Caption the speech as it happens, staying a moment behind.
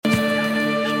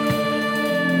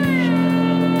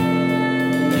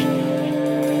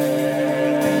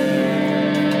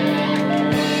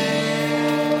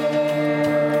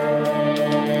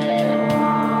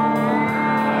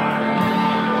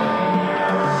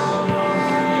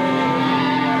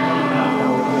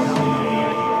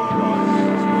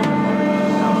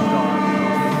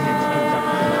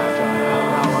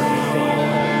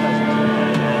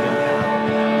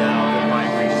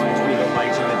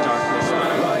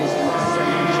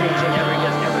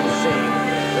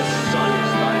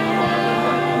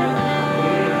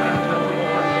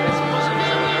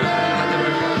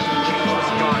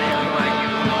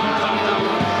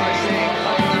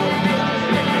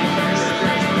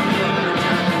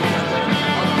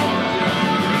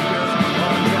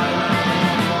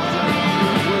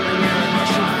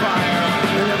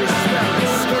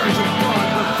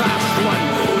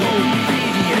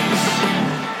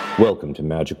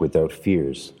Magic Without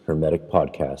Fears Hermetic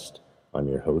Podcast. I'm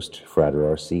your host, Frater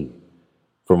RC.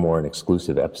 For more and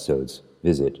exclusive episodes,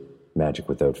 visit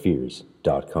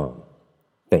magicwithoutfears.com.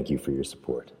 Thank you for your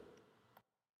support.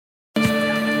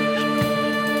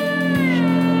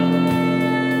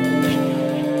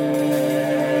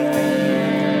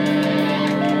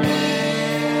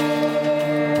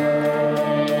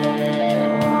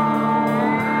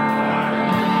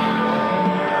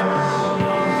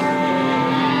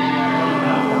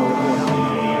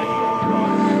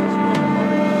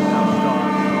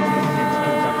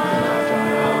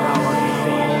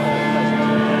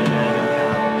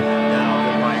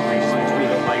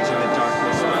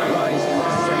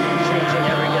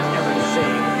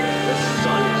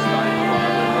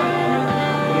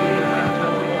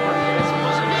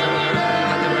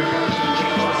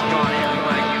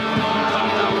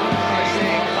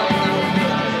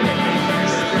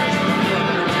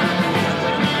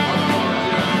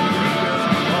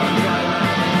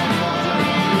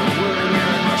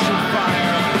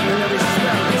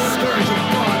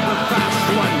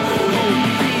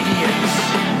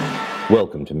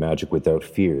 Welcome to Magic Without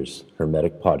Fears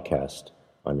Hermetic Podcast.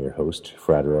 I'm your host,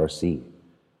 Frater RC.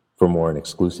 For more and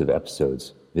exclusive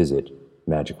episodes, visit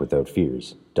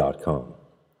magicwithoutfears.com.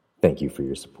 Thank you for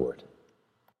your support.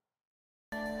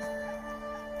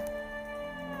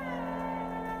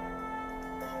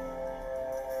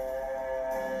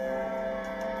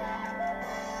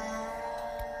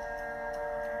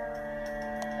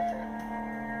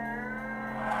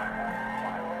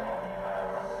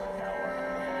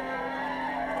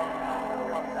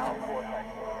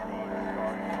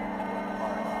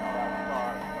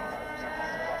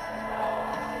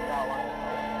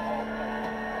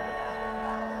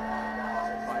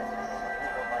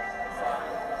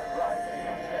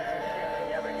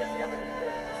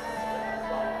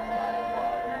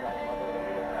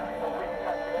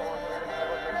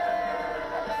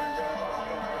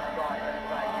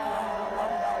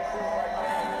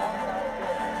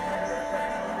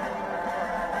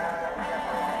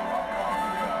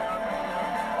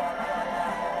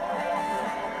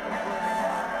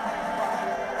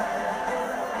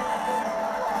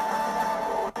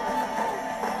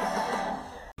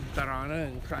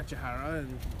 And Pratyahara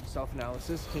and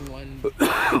self-analysis in one.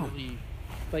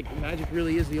 Like, magic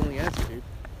really is the only answer, dude.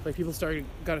 Like, people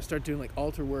gotta start doing like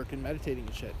altar work and meditating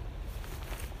and shit.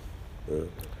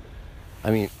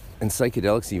 I mean, and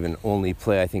psychedelics even only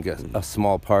play, I think, a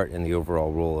small part in the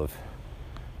overall role of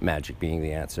magic being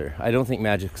the answer. I don't think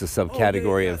magic's a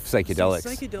subcategory of psychedelics.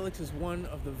 See, psychedelics is one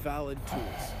of the valid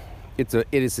tools.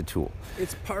 It is a tool.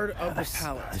 It's part of the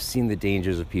palette. I've seen the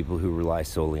dangers of people who rely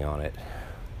solely on it.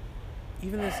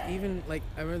 Even like,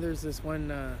 I remember there's this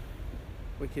one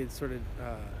wicked sort of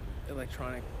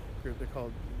electronic group. They're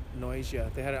called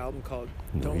Noisia. They had an album called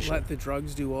Don't Let the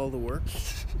Drugs Do All the Work.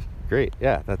 Great,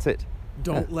 yeah, that's it.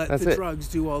 Don't let the drugs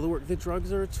do all the work. The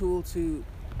drugs are a tool to,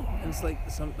 and it's like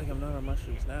I'm not on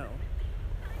mushrooms now.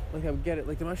 Like, I would get it.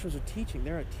 Like, the mushrooms are teaching.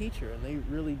 They're a teacher, and they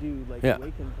really do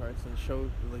awaken parts and show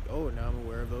like, oh, now I'm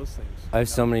aware of those things. I have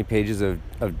so many pages of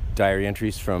diary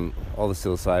entries from all the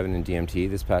psilocybin and DMT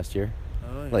this past year.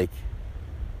 Oh, yeah. Like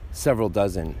several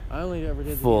dozen. I only ever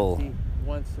did full DMT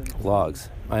once in logs.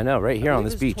 I know, right here on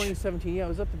this beach. 2017. Yeah, I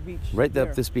was up the beach. Right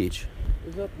up this beach.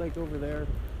 It was up like over there,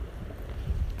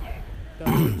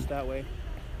 down the beach that way.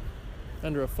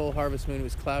 Under a full harvest moon, it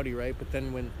was cloudy, right? But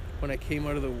then when I came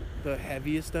out of the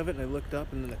heaviest of it, and I looked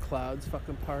up, and then the clouds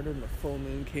fucking parted, and the full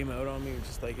moon came out on me, it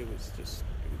was just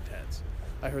intense.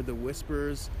 I heard the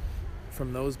whispers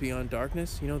from those beyond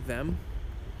darkness. You know them.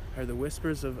 I heard the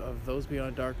whispers of those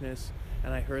beyond darkness,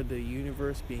 and I heard the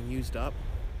universe being used up,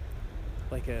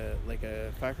 like a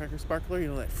firecracker sparkler. You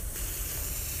know that.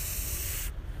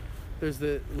 There's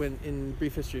when in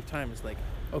Brief History of Time, it's like,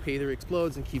 okay, either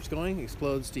explodes and keeps going,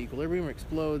 explodes to equilibrium, or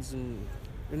explodes and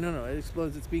no, it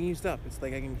explodes. It's being used up. It's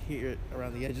like I can hear it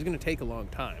around the edge. It's gonna take a long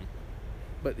time,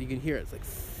 but you can hear it. It's like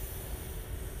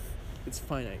it's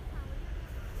finite.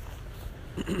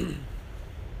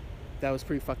 That was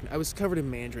pretty fucking. I was covered in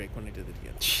mandrake when I did it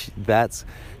again. That's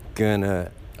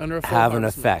gonna have an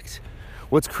effect.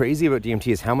 What's crazy about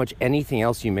DMT is how much anything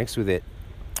else you mix with it,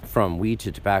 from weed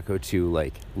to tobacco to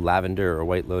like lavender or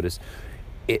white lotus,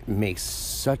 it makes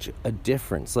such a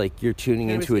difference. Like, you're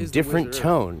tuning into a different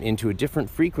tone, into a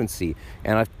different frequency.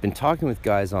 And I've been talking with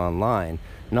guys online,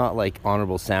 not like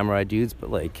honorable samurai dudes, but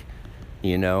like,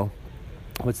 you know,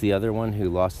 what's the other one who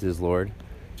lost his lord?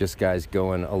 Just guys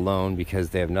going alone because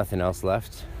they have nothing else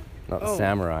left. Not the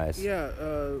samurais. Yeah,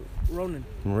 Ronin.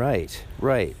 Right.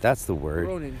 That's the word.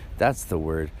 Ronin. That's the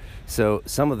word. So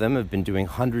some of them have been doing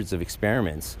hundreds of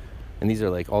experiments and these are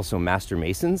like also master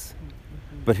masons,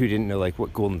 but who didn't know like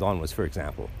what Golden Dawn was, for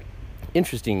example.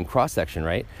 Interesting cross section,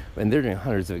 right? And they're doing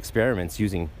hundreds of experiments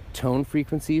using tone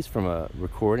frequencies from a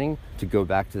recording to go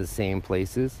back to the same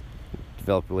places,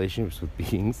 develop relationships with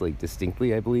beings like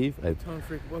distinctly, I believe.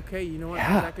 Okay, you know what?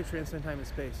 Yeah. That could transcend time and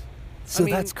space. So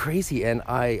that's crazy, and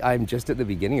I'm just at the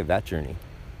beginning of that journey.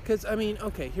 Because, I mean,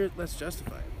 okay, here, let's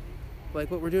justify it. Like,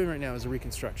 what we're doing right now is a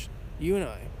reconstruction. You and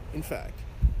I, in fact,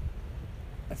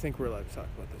 I think we're allowed to talk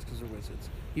about this because we're wizards.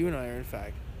 You and I are, in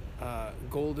fact,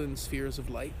 golden spheres of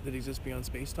light that exist beyond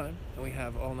space-time, and we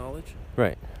have all knowledge.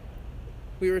 Right.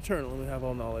 We are eternal, and we have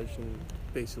all knowledge, and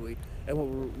basically, and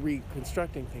we're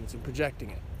reconstructing things and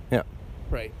projecting it. Yeah.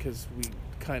 Right, because we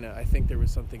kind of, I think there was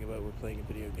something about we're playing a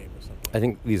video game or something. I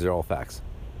think these are all facts.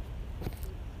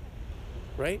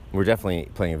 Right? We're definitely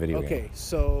playing a video game. Okay,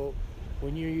 so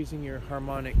when you're using your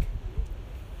harmonic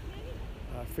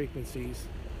frequencies,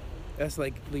 that's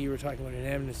like you were talking about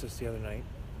anamnesis the other night.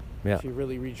 Yeah. So you're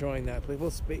really rejoining that place.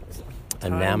 Well, space. Anamnesis.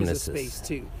 Time is a space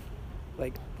too.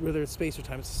 Like whether it's space or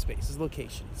time, it's a space. It's a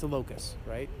location. It's a locus,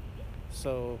 right?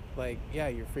 So like, yeah,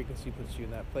 your frequency puts you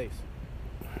in that place.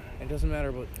 And it doesn't matter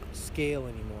about scale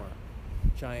anymore,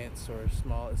 giants or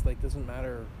small. It's like doesn't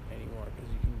matter anymore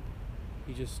because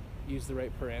you just use the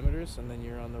right parameters and then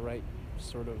you're on the right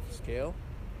sort of scale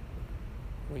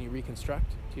when you reconstruct.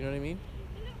 Do you know what I mean?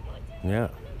 Yeah.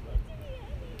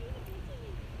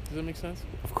 Does that make sense?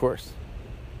 Of course.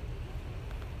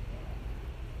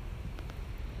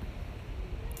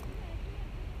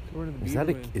 So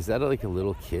is that like a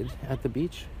little kid at the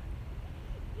beach?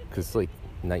 Because it's like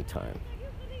nighttime.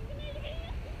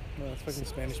 No, it's fucking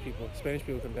Spanish people. Spanish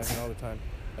people come down here all the time.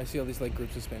 I see all these like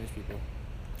groups of Spanish people.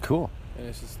 Cool. And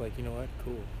it's just like, you know what?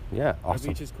 Cool. Yeah, awesome. The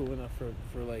beach is cool enough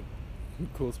for like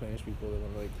cool Spanish people that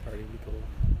want to like party with people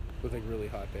with like really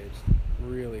hot babes.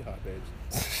 Really hot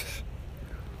babes.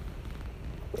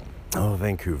 Oh,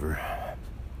 Vancouver.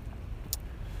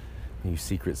 You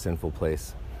secret sinful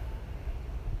place.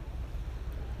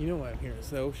 You know why I'm here? It's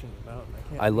the ocean, the mountain.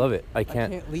 I love it. I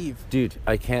can't leave. Dude,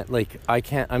 I can't.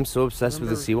 I'm so obsessed with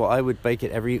the seawall. I would bike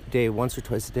it every day, once or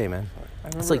twice a day, man.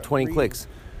 It's like 20 clicks,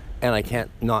 and I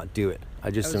can't not do it. I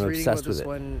am obsessed with it. I was reading about this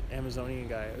one Amazonian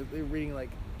guy. They were reading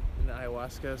like in the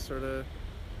ayahuasca sort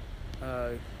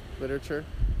of literature,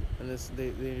 and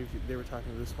they were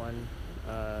talking to this one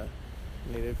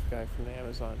native guy from the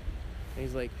Amazon, and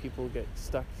he's like, people get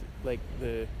stuck, like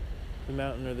the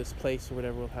mountain or this place or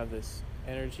whatever will have this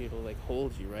energy, it'll like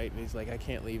hold you, right? And he's like, I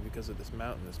can't leave because of this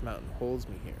mountain holds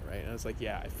me here, right? And I was like,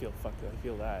 yeah, I feel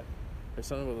that. There's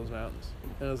something about those mountains.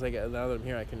 And I was like, now that I'm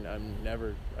here, I can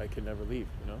never leave,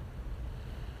 you know?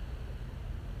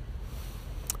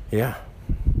 Yeah,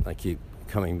 I keep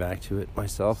coming back to it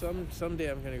myself. Someday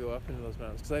I'm gonna go up into those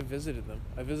mountains because I visited them.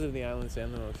 I visited the islands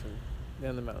and the ocean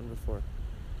and the mountain before.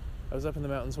 I was up in the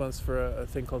mountains once for a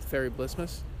thing called Fairy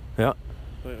Blissmas. Yeah.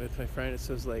 With my friend. It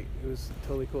was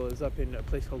totally cool. It was up in a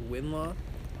place called Winlaw,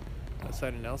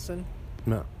 outside of Nelson.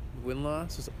 No. Winlaw.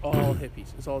 So it's all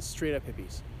hippies. It's all straight up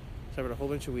hippies. So I brought a whole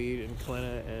bunch of weed and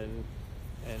Kalena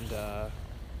and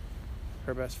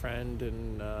her best friend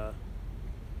and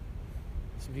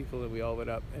some people that we all went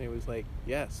up, and it was like,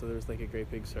 yeah, so there was like a great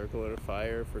big circle and a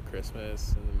fire for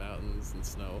Christmas and the mountains and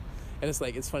snow. And it's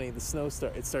like, it's funny, it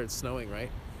started snowing, right?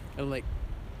 And I'm like,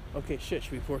 okay, shit,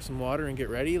 should we pour some water and get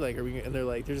ready? Like, and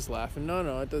they're just laughing.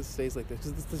 No, it does stays like this.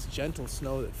 Because it's this gentle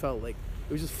snow that felt like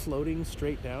it was just floating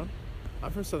straight down.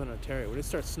 I'm from Southern Ontario. When it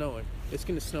starts snowing, it's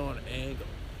going to snow on an angle,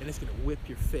 and it's going to whip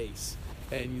your face,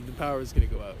 and the power is going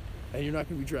to go out, and you're not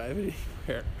going to be driving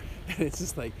anywhere. And it's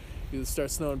just like, you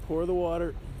start snowing, pour the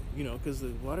water, you know, because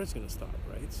the water's going to stop,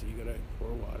 right? So you got to pour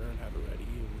water and have it ready.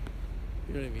 And,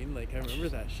 you know what I mean? Like, I remember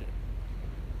that shit.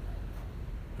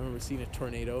 I remember seeing a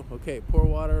tornado. Okay, pour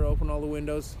water, open all the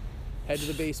windows, head to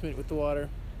the basement with the water.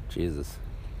 Jesus.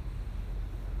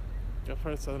 That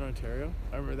part of Southern Ontario?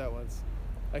 I remember that once.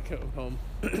 I came home.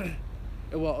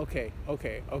 Well, okay.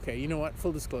 You know what?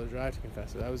 Full disclosure, I have to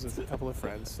confess it. I was with a couple of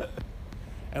friends.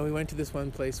 And we went to this one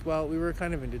place. Well, we were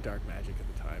kind of into dark magic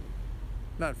at the time.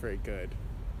 Not very good.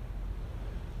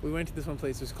 We went to this one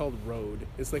place. It was called Road.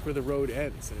 It's like where the road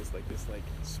ends, and it's like this like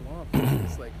swamp.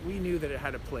 It's like we knew that it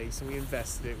had a place, and we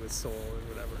invested it with soul and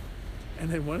whatever. And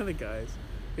then one of the guys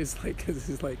is like, because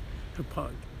he's like a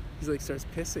punk, he's like starts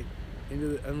pissing into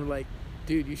the, and we're like,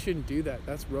 dude, you shouldn't do that.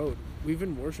 That's Road. We've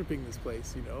been worshiping this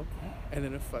place, you know. And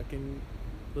then a fucking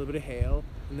little bit of hail,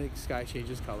 and the sky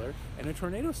changes color, and a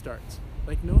tornado starts.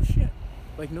 Like no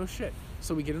shit.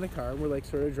 So we get in the car, and we're like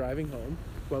sort of driving home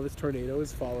while this tornado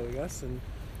is following us, and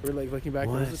we're like looking back,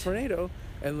 there's a tornado,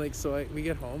 and like so we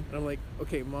get home, and I'm like,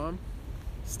 okay, Mom,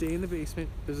 stay in the basement.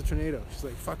 There's a tornado. She's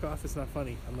like, fuck off. It's not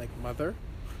funny. I'm like, mother?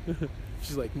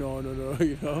 She's like, no,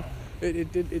 you know.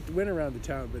 It went around the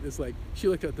town, but it's like, she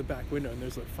looked out the back window and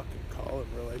there's a fucking call, and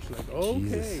we're like, she's like,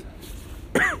 okay.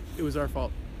 It was our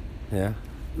fault. Yeah.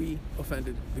 We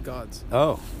offended the gods.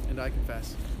 Oh. And I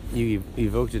confess. You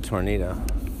evoked a tornado.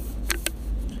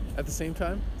 At the same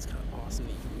time, it's kind of awesome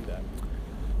that you can do that.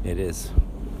 It is.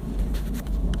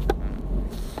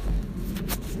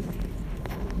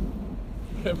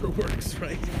 Whatever works,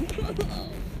 right?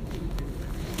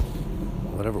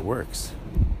 Whatever works.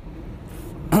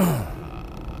 Okay,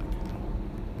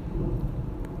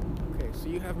 so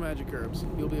you have magic herbs.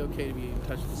 You'll be okay to be in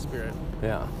touch with the spirit.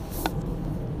 Yeah.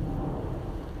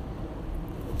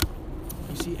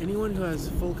 You see, anyone who has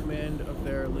full command of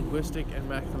their linguistic and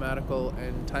mathematical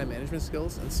and time management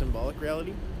skills and symbolic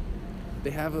reality,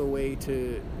 they have a way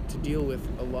to deal with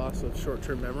a loss of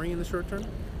short-term memory in the short term.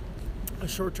 A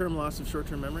short-term loss of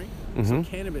short-term memory. Mm-hmm. So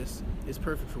cannabis is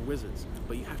perfect for wizards,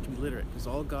 but you have to be literate, because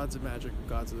all gods of magic are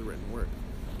gods of the written word.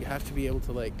 You have to be able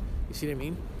to, like, you see what I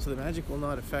mean? So the magic will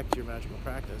not affect your magical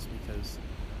practice because,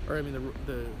 or I mean,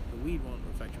 the weed won't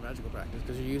affect your magical practice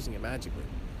because you're using it magically.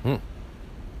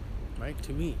 Right?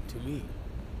 To me.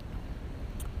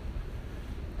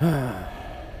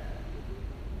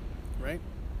 Right?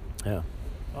 Yeah.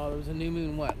 Oh, there was a new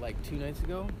moon, like 2 nights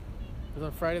ago? It was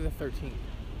on Friday the 13th.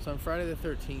 So on Friday the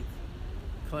 13th,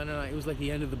 Glenn and I, it was like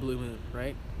the end of the blue moon,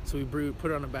 right? So we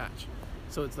put it on a batch.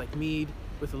 So it's like mead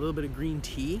with a little bit of green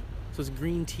tea. So it's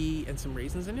green tea and some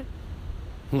raisins in it.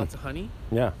 Lots of honey.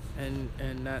 Yeah. And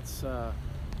that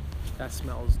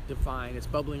smells divine. It's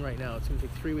bubbling right now. It's going to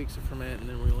take 3 weeks to ferment, and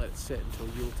then we're going to let it sit until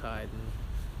Yuletide. And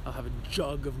I'll have a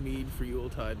jug of mead for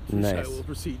Yuletide, which I will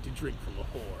proceed to drink from a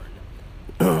horn.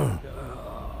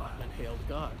 And hail the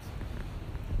gods.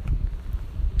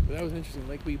 But that was interesting.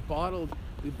 Like, we bottled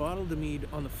the mead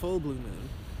on the full blue moon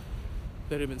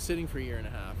that had been sitting for a year and a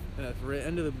half, and at the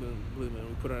end of the blue moon,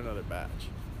 we put on another batch.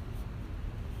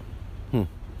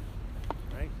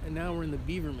 Right? And now we're in the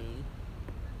beaver moon.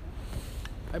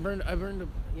 I burned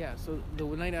so the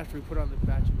night after we put on the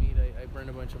batch of mead, I burned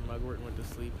a bunch of mugwort and went to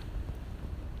sleep.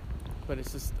 But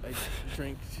it's just, I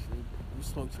drink and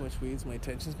smoke too much weed, so my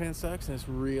attention span sucks, and it's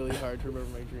really hard to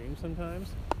remember my dreams sometimes.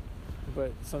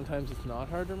 But sometimes it's not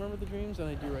hard to remember the dreams, and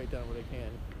I do write down what I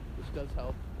can, which does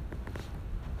help.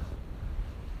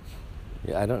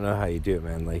 Yeah, I don't know how you do it,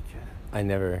 man. Like, I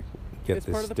never get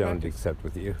this stoned except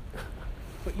with you.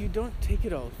 But you don't take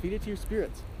it all. Feed it to your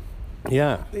spirits.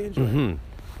 Yeah. They enjoy it.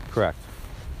 Correct.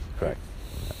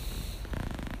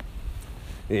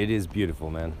 It is beautiful,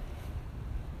 man.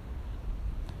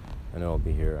 I know I'll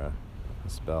be here a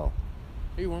spell.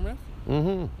 Are you warm enough?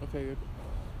 Mm-hmm. Okay, good.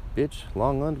 Bitch,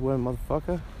 long underwear,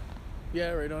 motherfucker.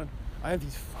 Yeah, right on. I have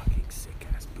these fucking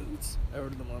sick-ass boots. I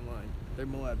ordered them online. They're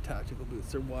Moab tactical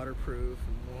boots. They're waterproof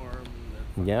and warm.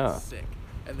 And they're sick.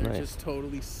 And they're just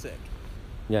totally sick.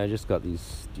 Yeah, I just got these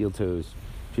steel toes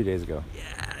 2 days ago.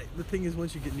 Yeah, the thing is,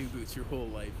 once you get new boots, your whole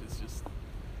life is just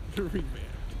revamped.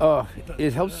 Oh,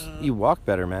 it helps you walk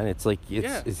better, man. It's like,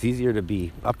 it's easier to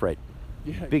be upright.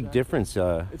 Yeah, big difference.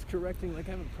 It's correcting, like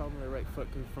I have a problem with my right foot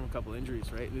from a couple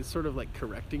injuries, right? It's sort of like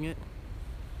correcting it,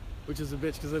 which is a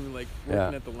bitch because I've been like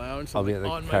working at the lounge. So I'll be like at the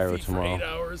on Cairo my feet tomorrow. For 8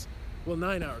 hours. Well,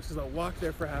 9 hours because I'll walk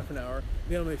there for half an hour,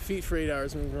 be on my feet for 8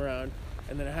 hours moving around,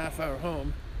 and then a half hour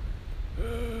home.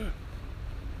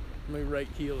 My right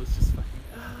heel is just fucking.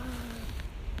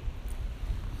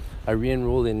 I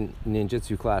re-enrolled in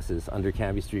ninjutsu classes under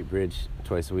Cambie Street Bridge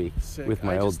twice a week with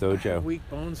my old dojo. I have weak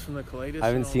bones from the colitis. I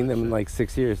haven't seen them in like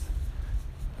 6 years.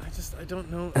 I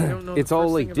don't know. It's all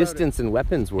like distance and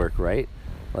weapons work, right?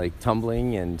 Like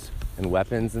tumbling and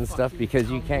weapons and stuff,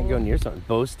 because you can't go near something.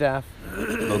 Bow staff,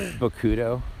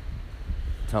 bokudo,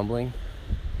 tumbling.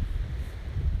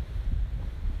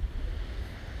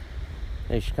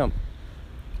 Hey, you should come.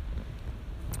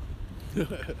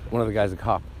 One of the guys a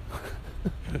cop.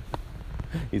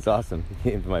 He's awesome. He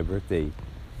came to my birthday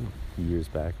years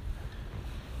back.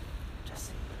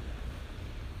 Jesse.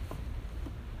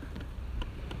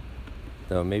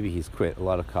 So maybe he's quit. A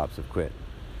lot of cops have quit.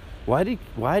 Why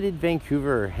did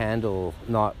Vancouver handle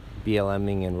not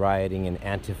BLMing and rioting and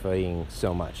Antifa-ing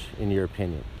so much, in your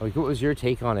opinion? Like, what was your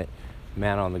take on it,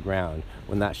 man on the ground,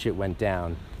 when that shit went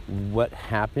down? What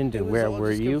happened and where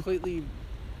were you? It was completely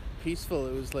peaceful.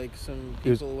 It was like some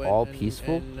people went. It was all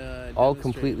peaceful? All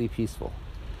completely peaceful.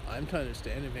 I'm trying to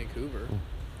understand in Vancouver.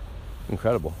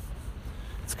 Incredible.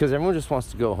 It's because everyone just wants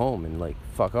to go home and like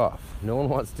fuck off. No one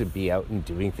wants to be out and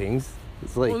doing things.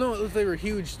 It's like, well, no, they were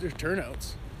huge. Their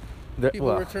turnouts. People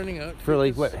were turning out for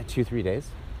like what, 2-3 days.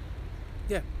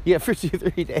 Yeah. Yeah, for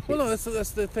 2-3 days. Well, no,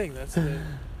 that's the thing. That's the...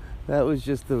 That was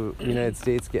just the United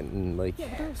States getting, like... Yeah,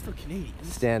 but that was still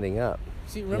Canadians. Standing up.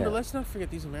 See, remember, let's not forget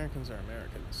these Americans are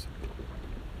Americans.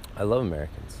 I love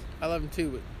Americans. I love them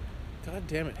too, but god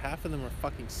damn it, half of them are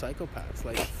fucking psychopaths.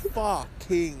 Like,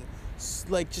 fucking...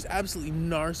 Like, just absolutely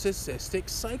narcissistic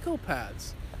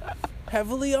psychopaths.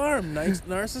 Heavily armed,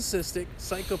 narcissistic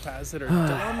psychopaths that are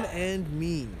dumb and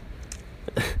mean.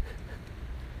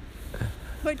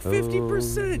 Like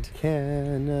 50%. Oh,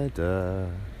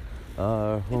 Canada,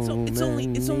 our home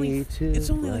it's only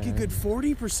like a good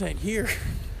 40% here.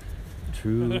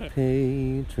 True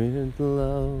patriot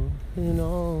love in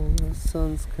all the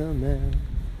sun's command.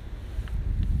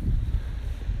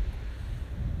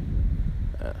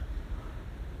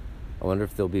 I wonder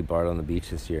if there'll be Bart on the beach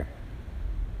this year.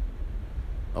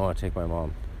 I want to take my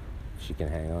mom. She can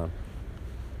hang on.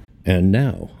 And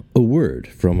now, a word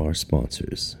from our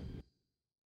sponsors.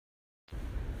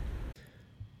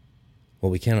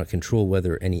 While we cannot control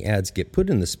whether any ads get put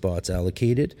in the spots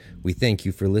allocated, we thank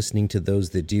you for listening to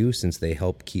those that do, since they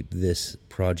help keep this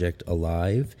project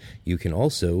alive. You can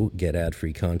also get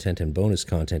ad-free content and bonus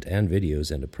content and videos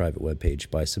and a private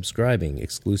webpage by subscribing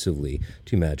exclusively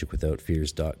to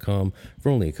magicwithoutfears.com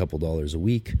for only a couple dollars a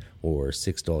week, or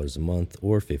 $6 a month,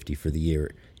 or $50 for the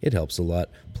year. It helps a lot,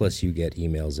 plus you get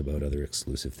emails about other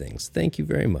exclusive things. Thank you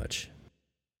very much.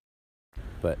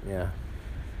 But, yeah.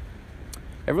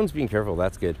 Everyone's being careful.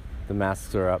 That's good. The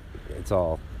masks are up. It's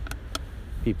all...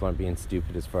 People aren't being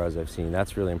stupid as far as I've seen.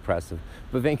 That's really impressive.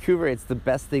 But Vancouver, it's the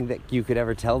best thing that you could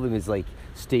ever tell them is, like,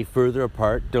 stay further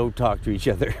apart. Don't talk to each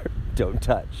other. Don't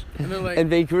touch. And they're like...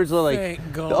 And Vancouver's like,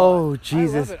 thank God. oh,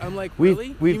 Jesus. I love it. I'm like,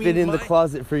 really? We've been in the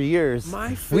closet for years.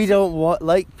 We don't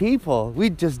like people. We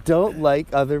just don't like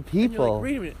other people. And you're like,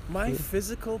 wait a minute. My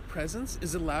physical presence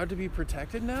is allowed to be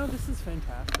protected now? This is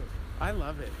fantastic. I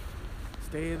love it.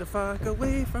 Stay the fuck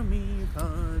away from me, you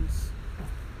cunts.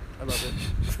 I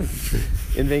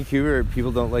love it. In Vancouver,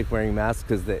 people don't like wearing masks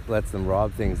because it lets them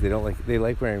rob things. They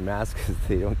like wearing masks because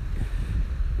they don't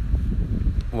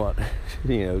want,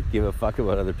 give a fuck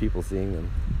about other people seeing them.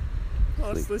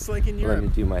 Well, it's like in Europe. Let me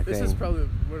do my thing. This is probably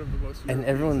one of the most. And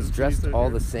everyone's dressed all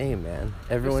the same, man.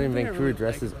 Everyone in Vancouver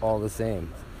dresses all the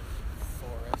same.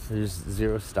 There's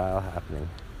zero style happening.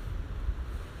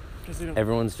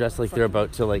 Everyone's dressed like they're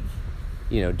about to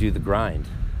do the grind.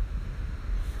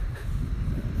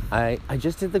 I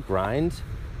just did the grind.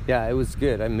 Yeah, it was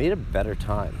good. I made a better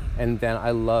time. And then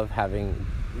I love having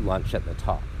lunch at the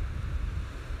top.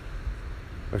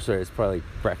 Or sorry, it's probably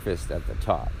breakfast at the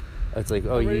top. It's like,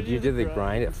 you did the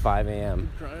grind at 5 a.m.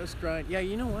 Grind. Yeah,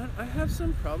 you know what? I have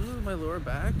some problems with my lower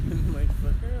back and my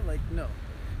flicker. Like, no.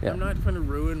 Yeah. I'm not going to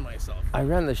ruin myself. I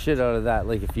ran the shit out of that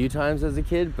a few times as a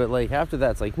kid, but after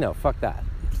that, it's no, fuck that.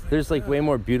 There's way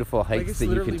more beautiful hikes that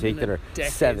you can take that are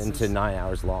 7 to 9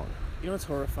 hours long. You know what's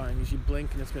horrifying is you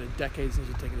blink and it's been a decade since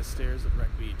you've taken the stairs at Wreck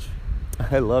Beach.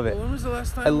 I love it. Well, when was the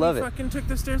last time you fucking took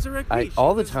the stairs at Wreck Beach?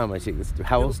 All the time I take this.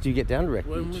 How else do you get down to Wreck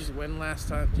Beach? When last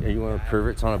time? Are you one of the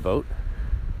perverts on a boat?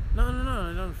 No,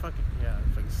 I don't fucking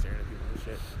staring at people and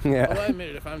shit. Yeah. Although I admit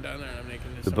it, if I'm down there and I'm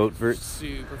making this boat vert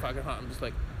super fucking hot, I'm just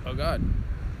like, oh god,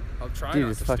 I'll try Dude, not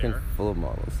it's to fucking stare. full of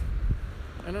models.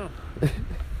 I know.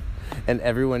 And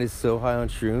everyone is so high on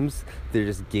shrooms, they're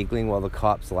just giggling while the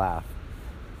cops laugh.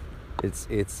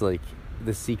 It's like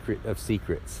the secret of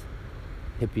secrets.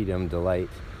 Hippiedom delight,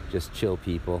 just chill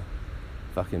people,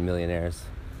 fucking millionaires.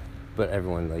 But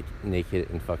everyone naked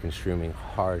and fucking shrooming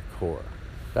hardcore.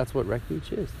 That's what Wreck Beach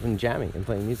is, and jamming and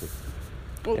playing music.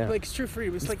 Well, it's true for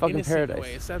you. It's like innocent paradise.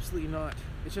 Way. It's absolutely not.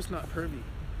 It's just not pervy.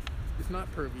 It's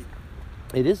not pervy.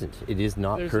 It isn't. It is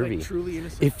not pervy. Truly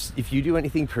innocent. If you do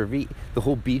anything pervy, the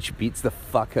whole beach beats the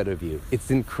fuck out of you.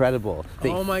 It's incredible.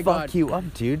 They fuck you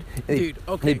up, dude. Okay.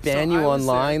 They ban you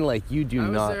online you do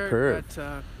not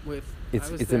perv.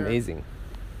 It's amazing.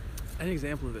 An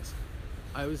example of this.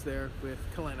 I was there with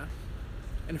Kalena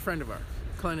and a friend of ours.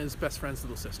 Kalena's best friend's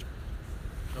little sister.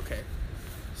 Okay.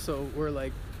 So we're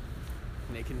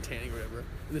naked and tanning or whatever.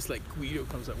 And this Guido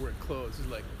comes up wearing clothes. He's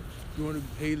like,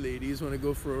 hey ladies, want to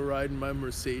go for a ride in my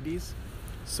Mercedes?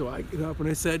 So I get up and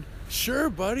I said, sure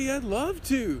buddy, I'd love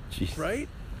to. Jeez. Right?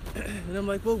 And I'm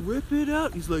like, well, whip it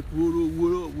out. He's like,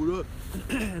 what up?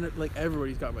 And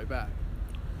everybody's got my back.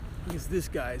 Because this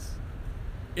guy's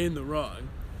in the wrong.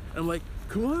 And I'm like,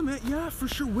 come on man, yeah, for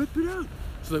sure, whip it out.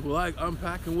 She's like, well, I'm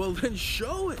packing. Well, then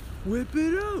show it. Whip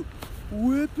it out.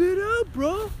 Whip it out,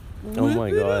 bro. Oh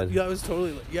my god. Yeah, I was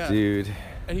totally dude.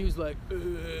 And he was like, I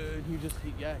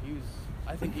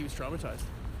think he was traumatized.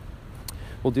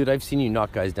 Well, dude, I've seen you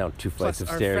knock guys down 2 flights of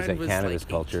stairs at Cannabis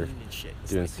Culture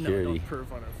doing security. No, don't perv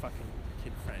on our fucking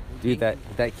kid friend. Dude, that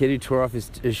kid who tore off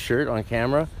his shirt on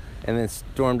camera and then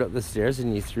stormed up the stairs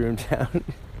and you threw him down.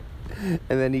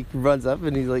 And then he runs up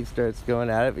and he like starts going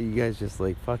at it, but you guys just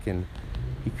like fucking,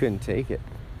 he couldn't take it.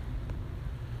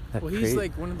 Well, he's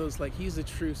like one of those, like, he's a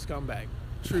true scumbag.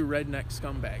 True redneck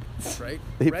scumbag, right?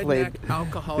 Redneck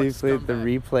alcoholic scumbag. They played the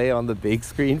replay on the big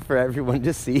screen for everyone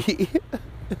to see.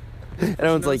 And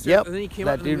everyone's like, yep, and then he came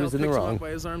that dude was in the wrong.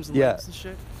 By his arms and legs and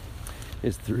shit.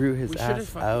 Just threw his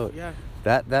ass out. Yeah.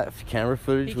 That camera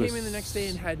footage was He came in the next day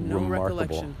and had no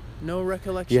remarkable.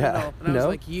 recollection at all. And I was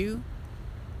like, you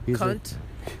He's cunt,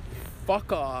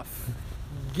 fuck off,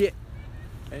 get.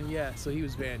 And yeah, so he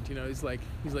was banned. You know, he's like,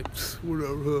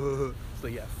 whatever. It's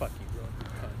like, yeah, fuck you, bro.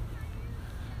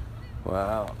 Cunt.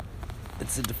 Wow,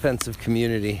 it's a defensive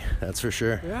community, that's for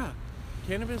sure. Yeah,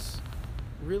 cannabis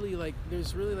really, like,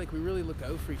 there's really, like, we really look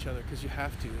out for each other because you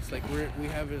have to. It's like we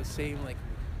have the same, like,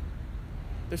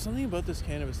 there's something about this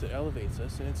cannabis that elevates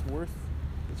us, and it's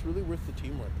really worth the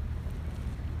teamwork.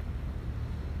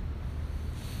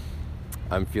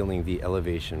 I'm feeling the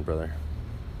elevation, brother.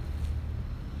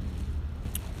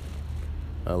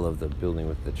 I love the building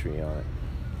with the tree on it.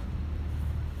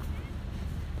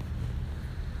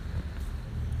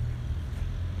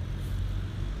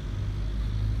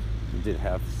 Did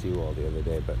have seawall the other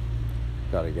day, but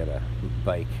gotta get a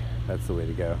bike. That's the way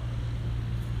to go.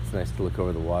 It's nice to look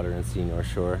over the water and see North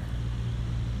Shore,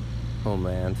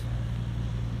 homeland.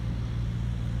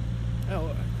 Oh,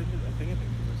 I think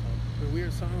Vancouver's home. But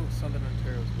weird. Southern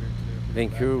Ontario's weird too.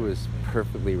 Vancouver was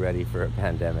perfectly ready for a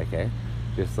pandemic, eh?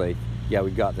 Just like, yeah,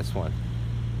 we got this one.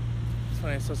 It's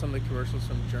funny. I saw some of the commercials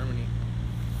from Germany.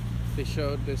 They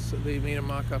showed this. They made a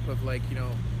mock-up of, like,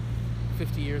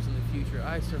 50 years in the future.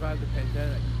 I survived the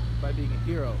pandemic by being a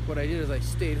hero. What I did is I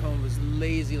stayed home, was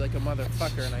lazy like a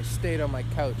motherfucker, and I stayed on my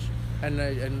couch, and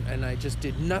I just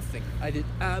did nothing. I did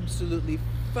absolutely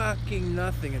fucking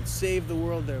nothing and saved the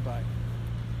world thereby.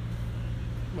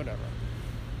 Whatever.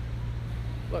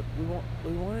 Look, we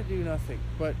want to do nothing,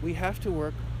 but we have to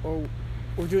work, or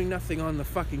we're doing nothing on the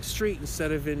fucking street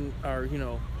instead of in our,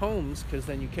 homes, because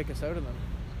then you kick us out of them.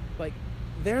 Like,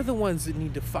 they're the ones that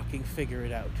need to fucking figure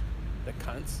it out. The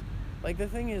cunts. Like, the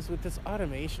thing is, with this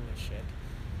automation and shit,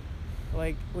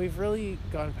 like, we've really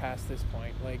gone past this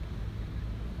point. Like,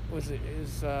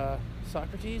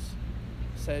 Socrates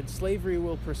said slavery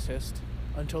will persist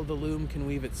until the loom can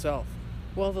weave itself.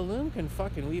 Well, the loom can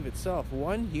fucking weave itself.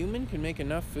 One human can make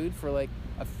enough food for, like,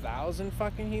 1,000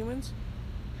 fucking humans.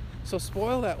 So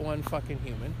spoil that one fucking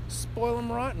human. Spoil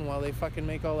them rotten while they fucking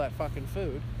make all that fucking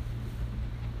food.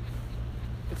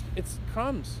 It's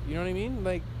crumbs. You know what I mean?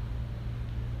 Like,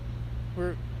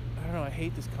 I don't know, I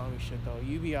hate this commie shit though.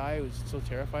 UBI was so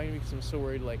terrifying because I'm so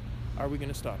worried, like, are we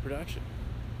gonna stop production?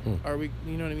 Are we,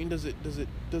 you know what I mean? Does it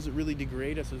really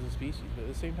degrade us as a species? But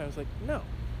at the same time, it's like, no,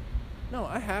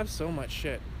 I have so much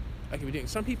shit I could be doing.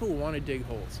 Some people want to dig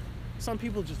holes. Some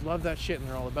people just love that shit and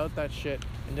they're all about that shit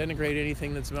and denigrate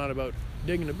anything that's not about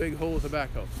digging a big hole with a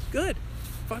backhoe. Good.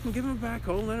 Fucking give them a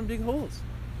backhoe and let them dig holes.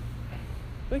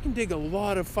 They can dig a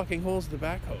lot of fucking holes with a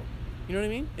backhoe. You know what I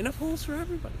mean? Enough holes for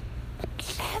everybody.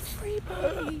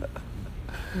 Everybody.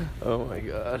 Oh my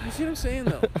god. You see what I'm saying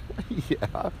though?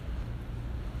 Yeah.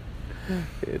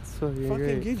 It's fucking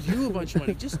great. Give you a bunch of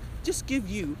money. Just give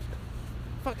you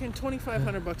fucking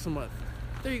 $2,500 a month.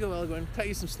 There you go, Elgin. Cut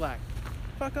you some slack.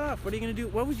 Fuck off. What are you gonna do?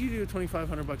 What would you do with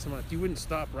 $2,500 a month? You wouldn't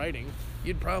stop writing.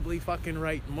 You'd probably fucking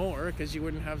write more because you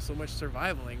wouldn't have so much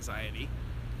survival anxiety.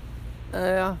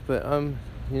 Yeah, but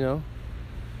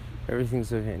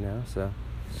everything's okay now. So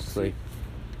it's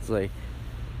like.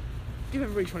 Give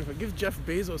everybody $25. Give Jeff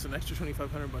Bezos an extra $2,500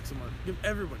 a month. Give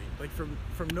everybody, like, from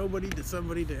nobody to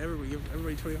somebody to everybody. Give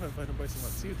everybody $2,500 a month.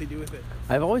 See what they do with it.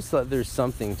 I've always thought there's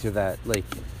something to that, like,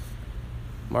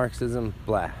 Marxism,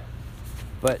 blah.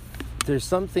 But there's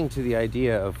something to the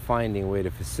idea of finding a way to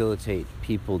facilitate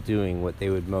people doing what they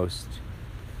would most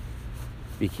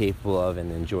be capable of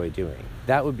and enjoy doing.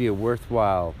 That would be a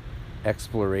worthwhile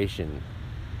exploration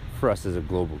for us as a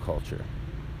global culture.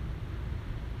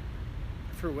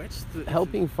 For which?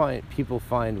 Helping people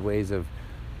find ways of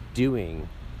doing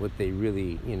what they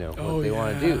really, what they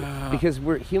want to do. Because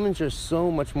humans are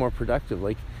so much more productive.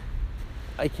 Like,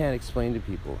 I can't explain to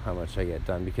people how much I get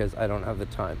done because I don't have the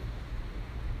time.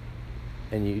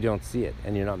 And you don't see it,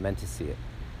 and you're not meant to see it.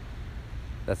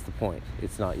 That's the point.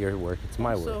 It's not your work, it's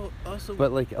my work.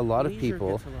 But, like, a lot of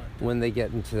people, when they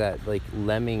get into that, like,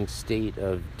 lemming state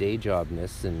of day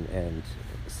jobness and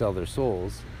sell their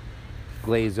souls,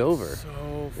 glaze over.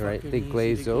 So right? They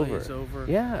glaze over.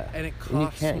 Yeah. And it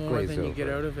costs more than you get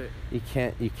out of it. You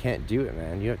can't do it,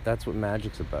 man. That's what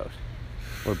magic's about.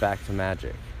 We're back to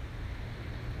magic.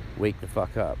 Wake the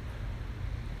fuck up.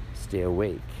 Stay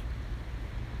awake.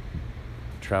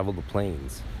 Travel the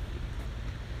plains.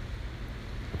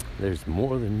 There's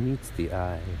more than meets the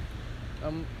eye.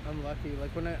 I'm lucky.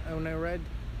 Like when I read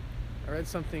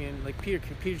something in like Peter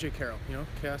J. Carroll, you know,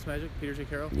 Chaos Magic, Peter J.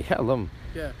 Carroll. Yeah, I love him.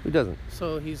 Yeah. Who doesn't?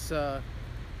 So he's,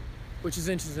 which is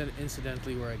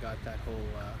incidentally where I got that whole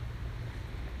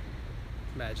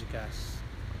magic ass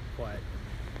quiet.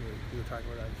 We were talking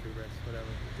about that in True Breaths, whatever.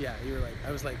 Yeah, you were like,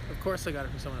 I was like, of course I got it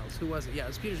from someone else. Who was it? Yeah, it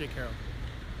was Peter J. Carroll.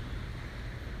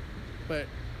 But,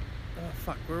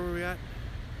 fuck, where were we at?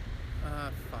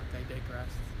 Fuck, I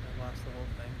digressed. I lost the whole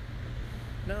thing.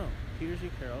 No, Peter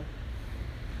J. Carroll.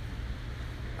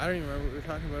 I don't even remember what we were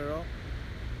talking about at all.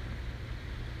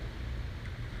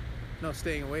 No,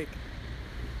 staying awake.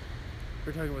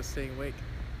 We're talking about staying awake.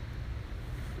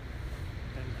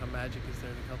 And how magic is there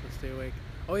to help us stay awake.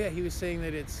 Oh yeah, he was saying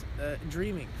that it's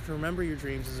dreaming. To remember your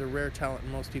dreams is a rare talent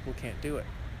and most people can't do it.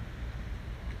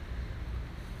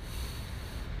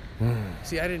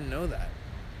 See, I didn't know that.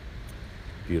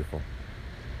 Beautiful.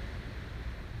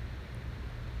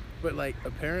 But like,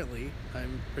 apparently,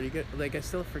 I'm pretty good. Like, I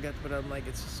still forget, but I'm like,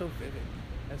 it's just so vivid.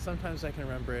 And sometimes I can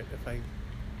remember it if I...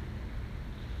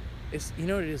 It's, you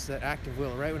know what it is, that act of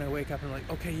will, right? When I wake up and I'm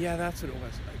like, okay, yeah, that's what it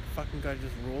was. I fucking gotta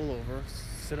just roll over,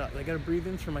 sit up. I gotta breathe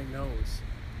in through my nose.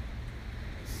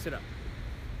 Sit up.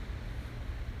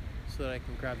 So that I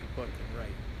can grab the book and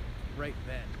write. Right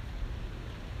then.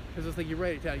 Because it's like you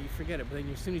write it down, you forget it, but then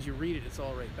as soon as you read it, it's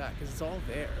all right back. Because it's all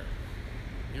there.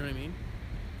 You know what I mean?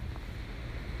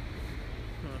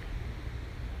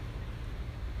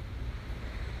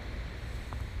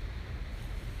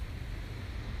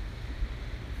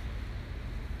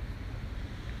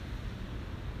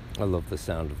 I love the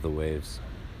sound of the waves.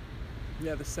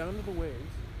 Yeah, the sound of the waves.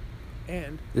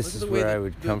 And this is where I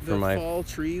would come for my fall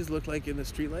trees look like in the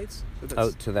streetlights.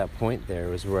 Out to that point there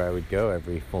was where I would go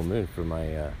every full moon for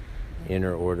my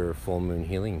inner order full moon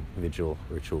healing vigil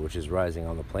ritual, which is rising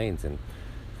on the plains and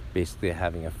basically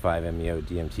having a 5-MeO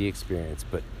DMT experience,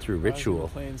 but through ritual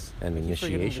and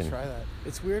initiation. To try that.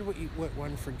 It's weird what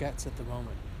one forgets at the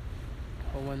moment.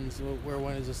 Where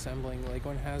one is assembling, like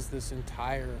one has this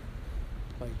entire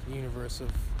like universe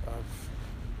of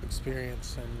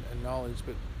experience and knowledge,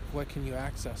 but what can you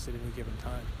access at any given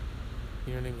time?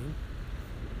 You know what I mean?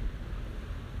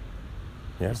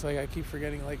 Yeah. It's like I keep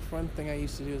forgetting, like one thing I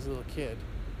used to do as a little kid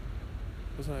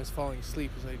was when I was falling asleep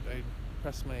was I'd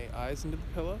press my eyes into the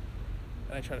pillow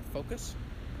and I try to focus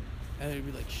and it'd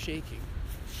be like shaking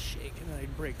and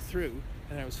I'd break through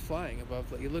and I was flying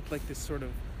above, like it looked like this sort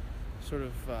of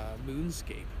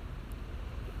moonscape.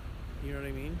 You know what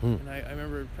I mean? And I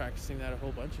remember practicing that a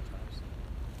whole bunch of times.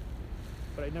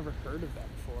 But I'd never heard of that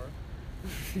before.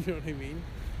 You know what I mean?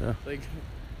 Yeah. Like,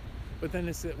 but then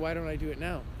it's, why don't I do it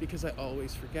now? Because I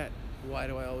always forget. Why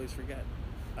do I always forget?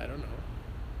 I don't know.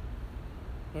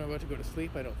 When I'm about to go to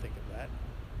sleep, I don't think of that.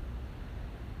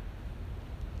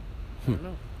 I don't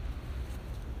know.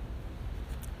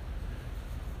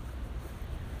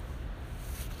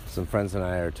 Some friends and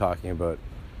I are talking about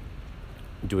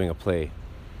doing a play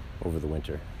over the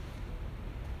winter.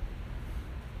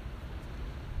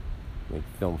 Like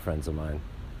film friends of mine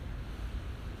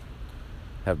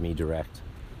have me direct.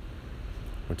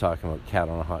 We're talking about Cat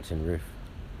on a Hot Tin Roof,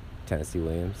 Tennessee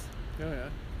Williams. Oh yeah.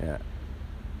 Yeah,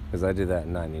 because I did that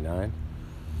in '99,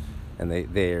 and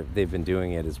they've been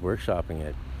doing it as workshopping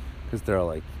it, because they're all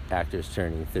like actors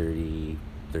turning 30,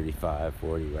 35,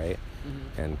 40, right?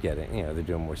 Mm-hmm. And getting, they're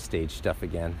doing more stage stuff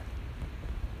again.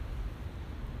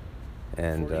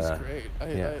 And 40's great.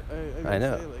 I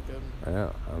know. I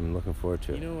know. I'm looking forward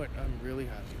to it. You know what I'm really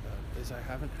happy about is I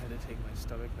haven't had to take my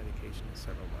stomach medication in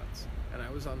several months, and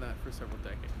I was on that for several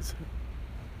decades.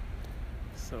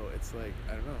 So it's like,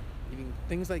 I don't know, eating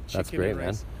things like chicken. That's great, and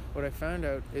rice. Man. What I found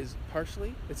out is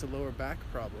partially it's a lower back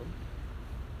problem.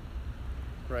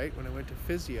 Right? When I went to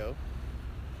physio.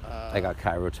 I got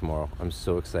chiro tomorrow. I'm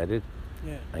so excited.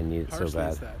 Yeah. I need it so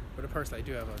bad. Is that, but partially I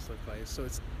do have osteoarthritis. So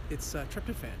it's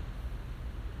tryptophan.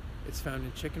 It's found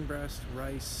in chicken breast,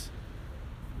 rice,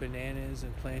 bananas,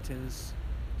 and plantains,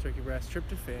 turkey breast.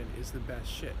 Tryptophan is the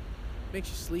best shit. Makes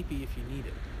you sleepy if you need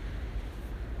it.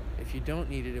 If you don't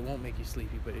need it, it won't make you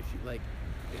sleepy. But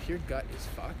if your gut is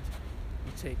fucked,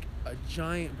 you take a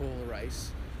giant bowl of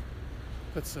rice,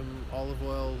 put some olive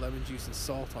oil, lemon juice, and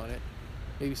salt on it,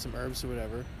 maybe some herbs or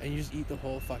whatever, and you just eat the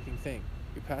whole fucking thing.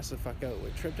 You pass the fuck out.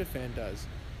 What tryptophan does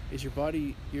is your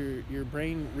body, your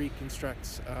brain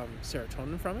reconstructs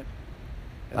serotonin from it.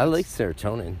 I like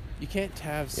serotonin. You can't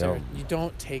have you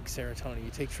don't take serotonin.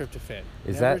 You take tryptophan.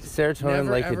 Is that serotonin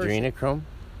like adrenochrome?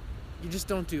 You just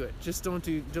don't do it. Just don't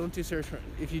do serotonin.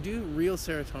 If you do real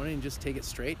serotonin and just take it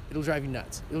straight, it'll drive you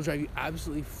nuts. It'll drive you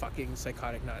absolutely fucking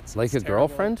psychotic nuts. Like a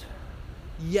girlfriend?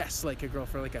 Yes, like a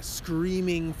girlfriend, like a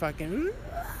screaming fucking no,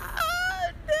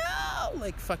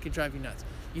 like fucking drive you nuts.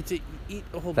 You eat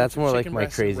a whole bunch of chicken breasts. That's more like my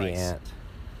crazy aunt.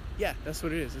 Yeah, that's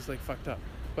what it is. It's like fucked up.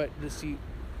 But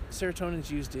serotonin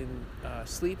is used in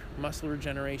sleep, muscle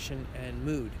regeneration, and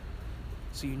mood.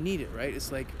 So you need it, right? It's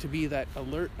like to be that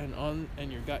alert and on,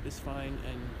 and your gut is fine,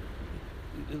 and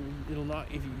it'll not.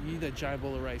 If you eat that giant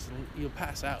bowl of rice, you'll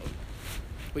pass out,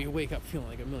 but you'll wake up feeling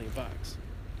like $1 million.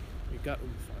 Your gut will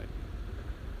be fine.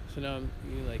 So now I'm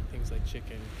eating like things like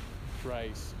chicken,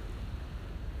 rice,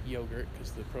 yogurt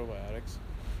because the probiotics,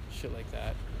 shit like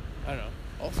that. I don't know.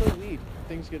 Also weed.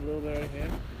 Things get a little bit out of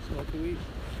hand. Smoke the weed.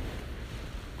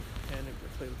 And I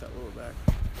play with that little back.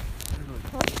 I don't know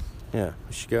what it is. Yeah,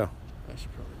 we should go. I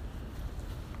should probably.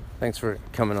 Thanks for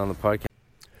coming on the podcast.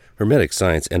 Hermetic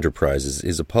Science Enterprises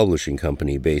is a publishing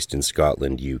company based in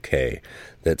Scotland, UK,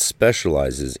 that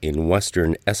specializes in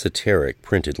Western esoteric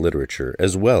printed literature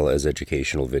as well as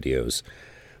educational videos.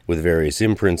 With various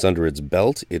imprints under its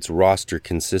belt, its roster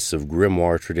consists of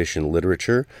grimoire tradition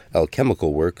literature,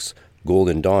 alchemical works,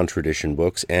 Golden Dawn tradition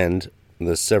books, and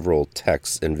the several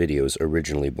texts and videos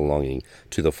originally belonging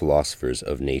to the philosophers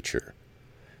of nature.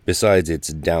 Besides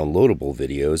its downloadable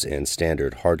videos and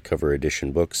standard hardcover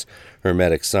edition books,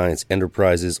 Hermetic Science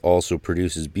Enterprises also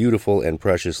produces beautiful and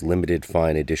precious limited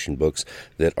fine edition books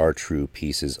that are true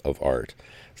pieces of art.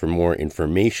 For more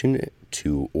information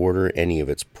to order any of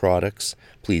its products,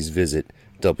 please visit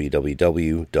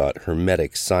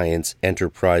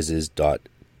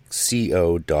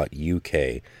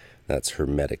www.hermeticscienceenterprises.co.uk. That's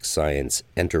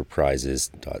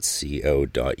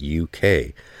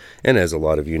hermeticscienceenterprises.co.uk. And as a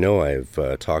lot of you know,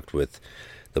 I've talked with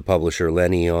the publisher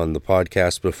Lenny on the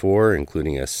podcast before,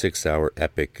 including a 6-hour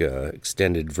epic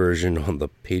extended version on the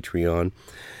Patreon,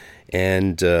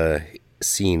 and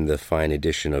seen the fine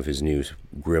edition of his new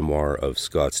grimoire of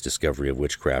Scott's Discovery of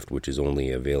Witchcraft, which is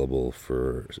only available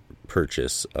for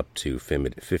purchase up to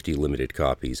 50 limited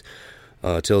copies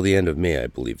till the end of May, I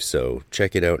believe. So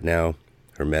check it out now,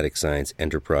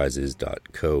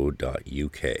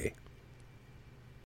 hermeticscienceenterprises.co.uk.